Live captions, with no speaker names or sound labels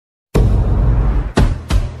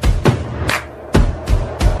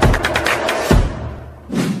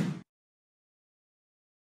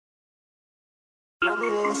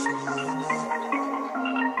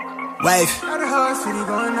Wave. Me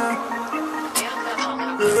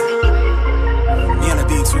on the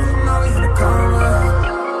beat too.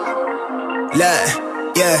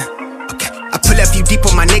 Look, yeah. I pull up you deep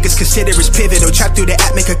on my niggas, consider it's pivotal. Trap through the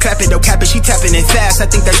app, make her clap it, don't cap it, she tapping it fast. I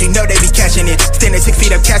think that you know they be catching it. Standing 6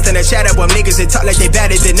 feet up, casting a shadow of niggas that talk like they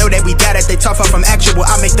bad it. They know that we got it, they talk far from actual.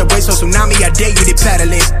 I make the wave so tsunami, I dare you to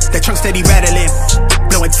paddle in. That trunk steady rattling,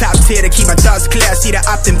 blowing top tier to keep my thoughts clear. I see the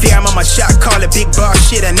optin' there, I'm on my shot, call it big bar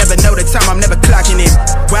shit. I never know the time, I'm never clocking in.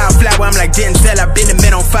 Wildflower, I'm like Denzel, I've been a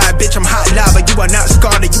man on fire. Bitch, I'm hot lava, you are not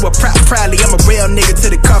scarred, you are proudly. I'm a real nigga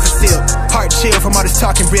to the coffin still. Heart chill from all this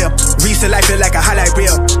talking real. Recent life feel like a highlight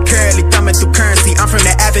reel. Currently thumbing through currency, I'm from the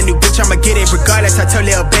avenue, bitch, I'ma get it regardless. I told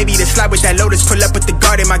little baby to slide with that lotus, pull up with the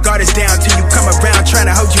garden. My guard is down till you come around, trying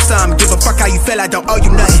to hold you some. Give a fuck how you feel, I don't owe you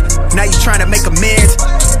nothing. Now you trying to make amends,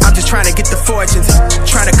 I'm just trying to get the fortunes.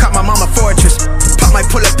 Trying to cut my mama fortress. Pop might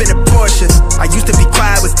pull up in a Porsche. I used to be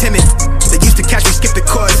quiet, was timid. They used to catch me skipping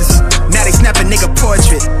courses. Now they snap a nigga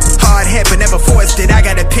portrait. Hard head but never forced it. I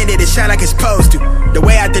got a pin it, it shine like it's supposed to. The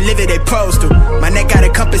way I deliver they posed to. My neck got a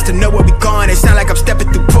compass to know where we going. It sound like I'm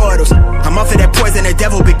stepping through portals. I'm off of that poison the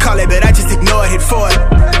devil be calling, but I just ignore it, hit for it.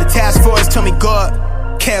 The task force told me go up.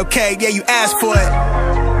 Okay, yeah, you asked for it.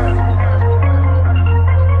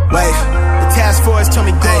 Wait, the task force told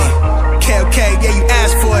me go up. Okay, yeah, you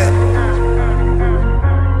asked for it.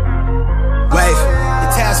 Wait, the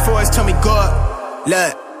task force told me go up.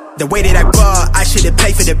 Look, the way that I ball, I should've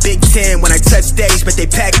played for the Big Ten when I touched stage, but they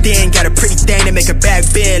packed in. Got a pretty thing to make a back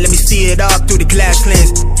bend. Let me see it all through the glass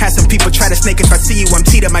lens. Had some people try to snake if I see you, I'm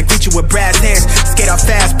teed up, I greet you with brass hands. Skate off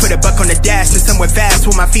fast, put a buck on the dash to somewhere vast.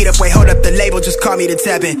 With my feet up, wait, hold up the label, just call me the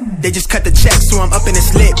tapping. They just cut the check, so I'm up in the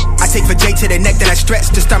slip. I take for J to the neck, then I stretch.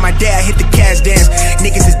 To start my day, I hit the cash dance.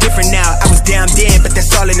 Niggas is different now, I was down then, but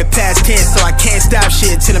that's all in the past tense. So I can't stop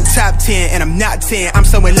shit till I'm top 10, and I'm not 10. I'm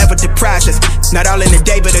so in love with the process. Not all in the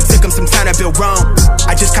day, but it took them some time to build wrong.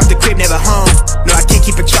 I just copped the crib, never home. No, I can't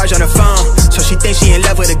keep a charge on the phone. So she thinks she in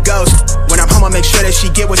love with a ghost. When I'm home, I make sure that she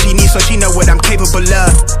get what she needs, so she know what I'm capable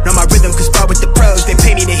of. Know my rhythm can spar with the pros. They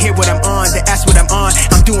pay me to hear what I'm on, they ask what I'm on.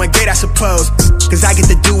 I'm doing great, I suppose, cause I get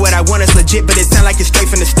to do what I want. It's legit, but it sound like it's straight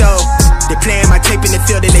from the stove. They playing my tape in the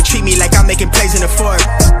field and they treat me like I'm making plays in the fort.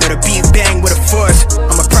 Let a beat bang with a force.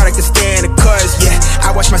 I'm a product of staying the course, yeah.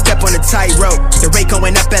 I watch my step on the tightrope. The rate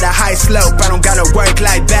going up at a high slope. I don't got no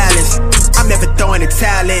work-life balance. I'm never throwing the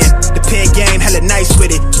towel in. The pen game hella nice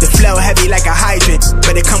with it. The flow heavy like a hydrant,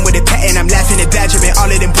 but it come with a patent. I'm laughing at badgering all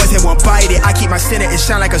of them boys that won't bite it. I keep my center and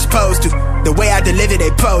shine like I'm supposed to. The way I deliver they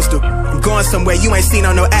post to. I'm going somewhere you ain't seen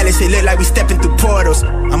on no atlas. It look like we stepping through portals.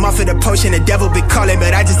 I'm off of the potion, the devil been calling,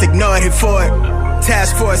 but I just ignored it for it.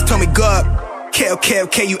 Task force told me go up.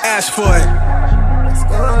 Okay, you asked for it. Let's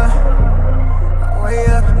go up, way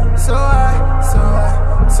up, so high, so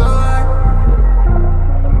high, so high.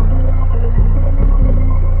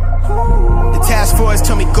 The task force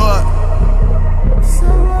told me go up. So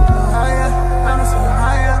higher, I'm so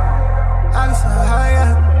higher, I'm so higher.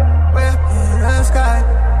 Way up in the sky,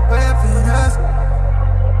 way up in the sky,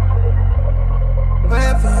 way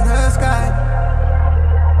up in the sky.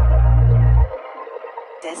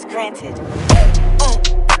 That's granted.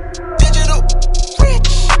 Digital, rich,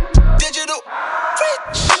 digital, rich,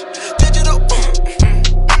 digital,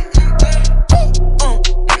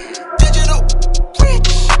 digital, rich,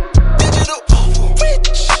 digital, rich,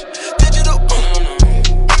 digital.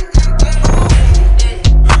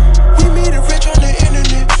 We made it rich on the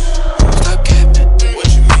internet. Stop capping. What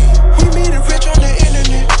you mean? We made it rich on the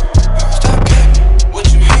internet. Stop capping. What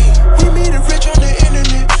you mean? We made it rich on the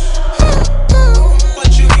internet. What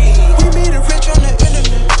you mean? We made it rich on the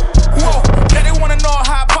internet. Whoa, now they wanna know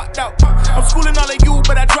how I popped out. I'm schooling all of you,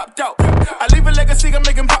 but I dropped out. I leave a legacy, I'm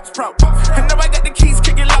making pops proud. And now I got the keys,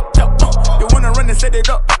 kicking locked up. You wanna run and set it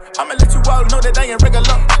up? I'ma let you all know that I ain't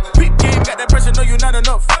regular. Big game, got that pressure, know you not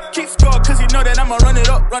enough. Keep score, cause you know that I'ma run it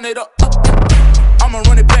up, run it up. I'ma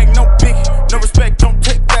run it back, no biggie. No respect, don't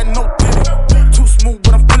take that, no ditty. Too smooth,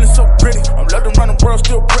 but I'm feeling so pretty. I'm loving around the world,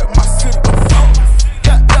 still rep my city.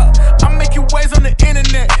 Yeah, I'm making waves on the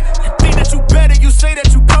internet. You think that you better, you say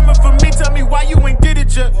that you coming for me. Tell me why you ain't did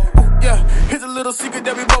it yet. Yeah, here's a little secret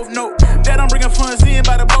that we both know, that I'm bringing funds in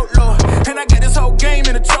by the boatload. And I got this whole game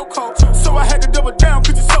in a chokehold, so I had to double down,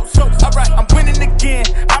 cause it's so. Alright, I'm winning again,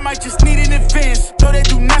 I might just need an advance. No, they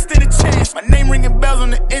do not stand a chance. My name ringing bells on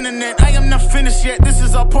the internet. I am not finished yet, this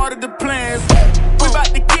is all part of the plan. We about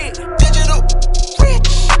to get Digital,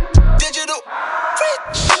 rich, digital, rich,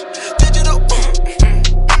 digital,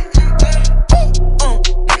 digital, rich,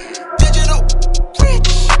 digital,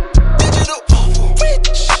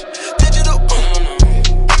 rich, digital.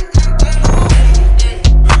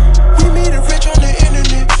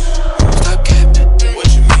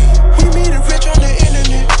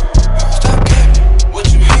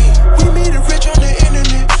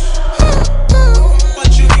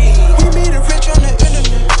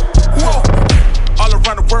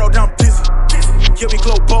 baby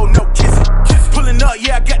glow bold, no kissing. Pulling up,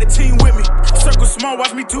 yeah, I got the team with me. Circle small,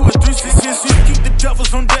 watch me do it 360. Keep the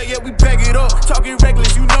duffels on deck, yeah, we back it up. Talking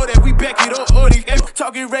reckless, you know that we back it up.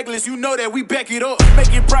 Talking reckless, you know that we back it up.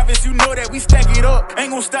 Making profits, you know that we stack it up.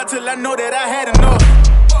 Ain't gon' stop till I know that I had enough.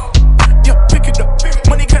 Yeah, pick it up.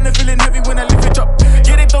 Money kinda feeling heavy when I lift it up.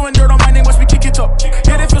 Yeah, they throwing dirt on my name, watch me kick it up.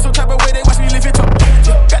 Yeah, they feel some type of way, they watch me lift it up.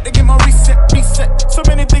 Yeah, got to get my reset. So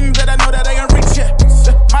many things that I know that I ain't reach yet.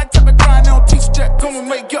 My type of grind, they don't teach that. Come and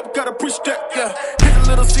wake up, gotta preach that. Yeah, here's a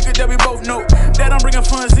little secret that we both know. That I'm bringing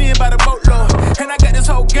funds in by the boatload. And I got this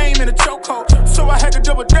whole game in a chokehold. So I had to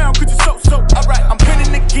double down, cause it's so. Alright, I'm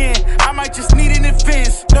winning again. I might just need an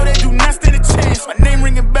advance. No, they do not stand a chance. My name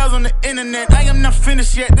ringing bells on the internet. I am not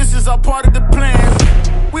finished yet. This is all part of the plan.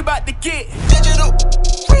 We bout to get digital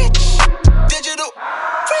rich, digital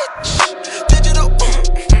rich, digital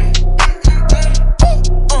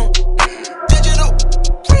digital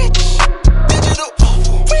rich,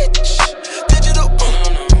 digital rich, digital.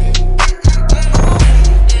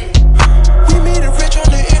 We made it rich on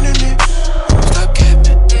the internet. Stop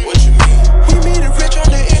capping. What you mean? We made it rich on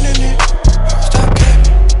the internet. Stop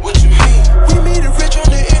capping. What you mean? We made it rich on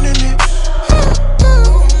the internet.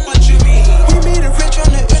 What you mean? We made it rich on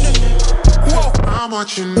the internet. Whoa. I'm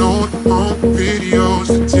watching old home videos,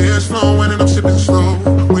 the tears flowing and I'm sipping slow.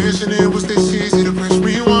 Wishing it was this easy to press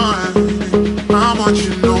rewind. I'm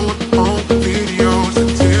watching old home videos, the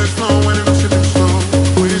tears flowing and I'm sipping slow.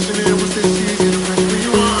 Wishing it was this easy to press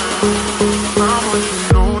rewind. I'm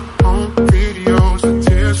watching old home videos, the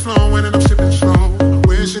tears flowing and I'm sipping slow.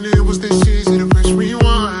 Wishing it was this easy to press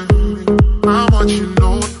rewind. I'm watching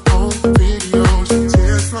old home videos, the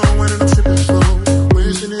tears flowing and I'm sipping slow.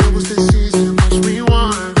 Wishing it was this easy to press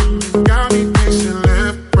rewind. Got me pacing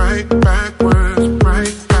left, right, backwards,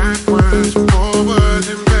 forwards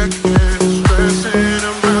and back again. Stressing,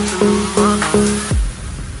 I'm about to lose my mind.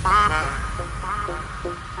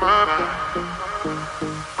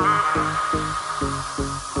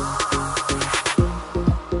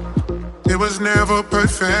 It was never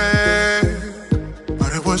perfect,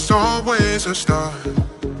 but it was always a start.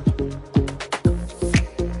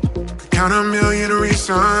 Count a million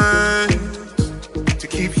reasons to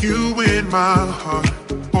keep you in my heart.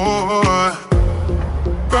 Boy,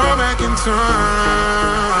 go back in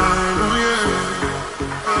time, oh yeah.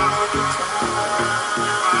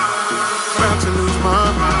 About to lose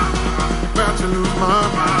my mind, about to lose my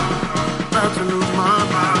mind, about to lose my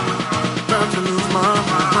mind, about to lose my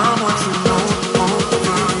mind. I'm watching on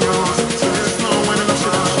videos, tears flowing and I'm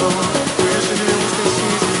sitting slow. Wishing it was this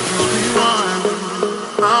easy to rewind.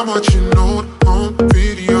 I'm watching old home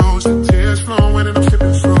videos, the tears flowing and I'm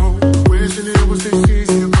sipping slow. Wishing it was this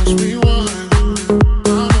easy to press rewind.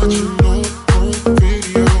 I'm watching old home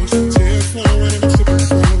videos, the tears flowing and I'm sipping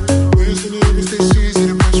slow. Wishing it was this easy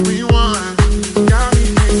to press rewind. Got me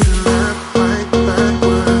pacing left, right,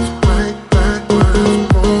 backwards,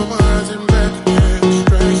 forwards and back again.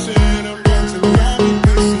 Stressing, I'm about to got me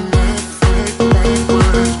pacing left,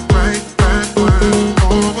 right, backwards,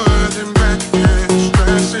 forwards and back again.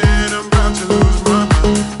 Stressing, I'm about to lose my mind.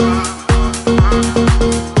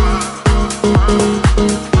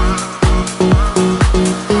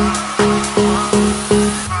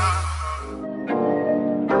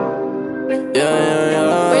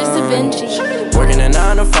 Where's the Benji? Working a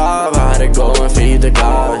 9 to 5, I had to go and feed the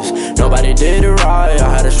guys. Nobody did it right, I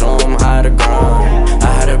had to show them how to grind. I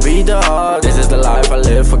had to beat the odds, this is the life I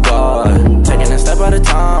live for God. Taking a step at a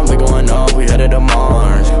time, we going up, we headed to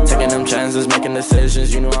Mars. Taking them chances, making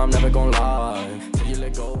decisions, you know I'm never gonna lie.